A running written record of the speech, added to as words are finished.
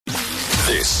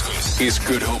This is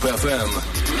Good Hope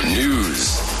FM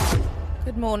News.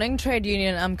 Good morning. Trade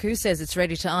union AMCU says it's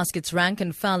ready to ask its rank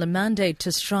and file a mandate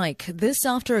to strike. This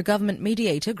after a government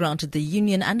mediator granted the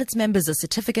union and its members a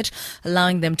certificate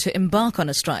allowing them to embark on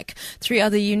a strike. 3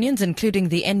 other unions, including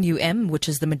the NUM, which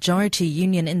is the majority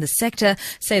union in the sector,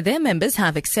 say their members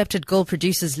have accepted gold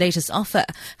producers' latest offer.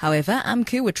 However,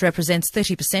 AMCU, which represents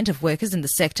 30% of workers in the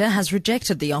sector, has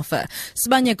rejected the offer.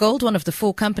 Sibanye Gold, one of the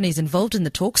 4 companies involved in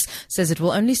the talks, says it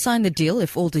will only sign the deal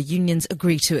if all the unions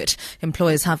agree to it.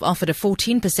 Employers have offered a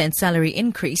 14% salary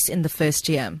increase in the first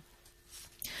year.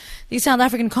 The South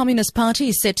African Communist Party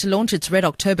is set to launch its Red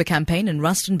October campaign in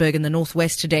Rustenburg in the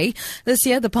northwest today. This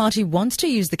year, the party wants to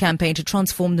use the campaign to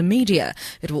transform the media.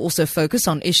 It will also focus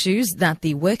on issues that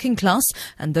the working class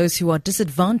and those who are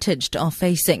disadvantaged are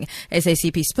facing.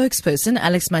 SACP spokesperson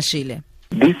Alex Mashile.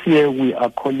 This year, we are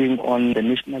calling on the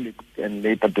National and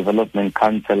Labour Development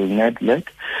Council, NEDLEC,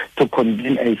 to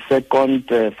convene a second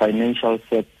financial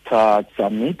sector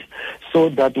summit so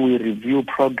that we review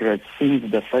progress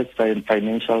since the first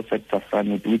financial sector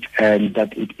summit, and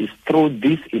that it is through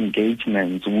these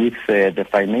engagements with the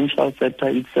financial sector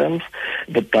itself,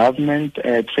 the government,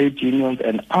 trade unions,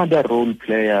 and other role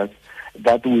players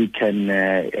that we can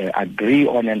agree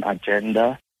on an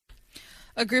agenda.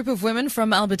 A group of women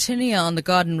from Albertinia on the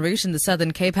Garden Route in the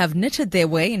Southern Cape have knitted their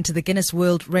way into the Guinness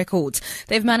World Records.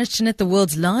 They've managed to knit the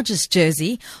world's largest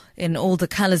jersey in all the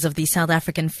colours of the South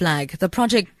African flag. The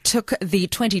project took the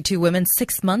 22 women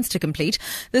 6 months to complete.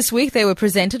 This week they were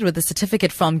presented with a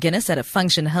certificate from Guinness at a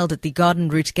function held at the Garden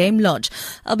Route Game Lodge.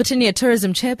 Albertinia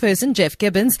Tourism Chairperson Jeff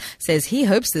Gibbons says he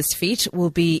hopes this feat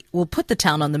will put the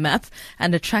town on the map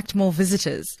and attract more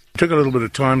visitors. It took a little bit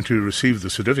of time to receive the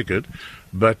certificate,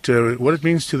 but what it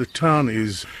means to the town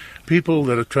is people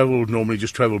that have normally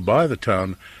just travelled by the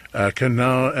town can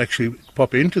now actually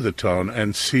pop into the town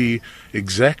and see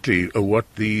exactly what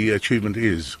the achievement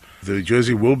is. The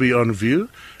jersey will be on view,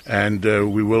 and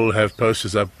we will have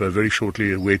posters up very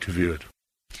shortly where to view it.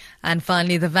 And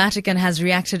finally, the Vatican has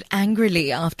reacted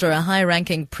angrily after a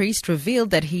high-ranking priest revealed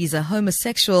that he's a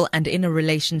homosexual and in a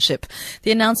relationship.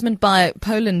 The announcement by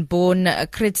Poland-born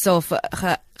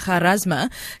Krzysztof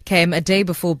Charazma came a day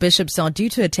before bishops are due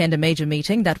to attend a major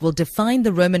meeting that will define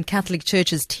the Roman Catholic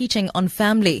Church's teaching on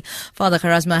family. Father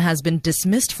Charazma has been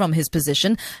dismissed from his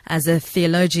position as a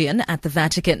theologian at the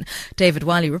Vatican. David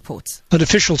Wiley reports. An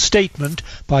official statement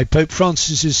by Pope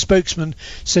Francis's spokesman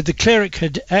said the cleric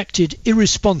had acted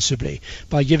irresponsibly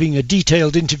by giving a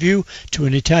detailed interview to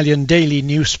an Italian daily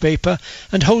newspaper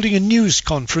and holding a news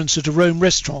conference at a Rome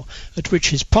restaurant at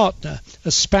which his partner, a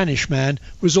Spanish man,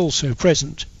 was also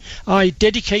present. I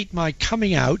dedicate my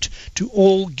coming out to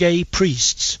all gay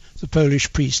priests, the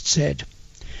Polish priest said.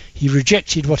 He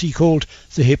rejected what he called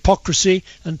the hypocrisy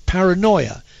and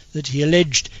paranoia that he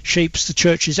alleged shapes the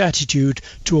Church's attitude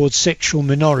towards sexual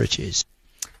minorities.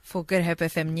 For Good Hope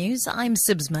FM News, I'm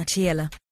Sibs Matiela.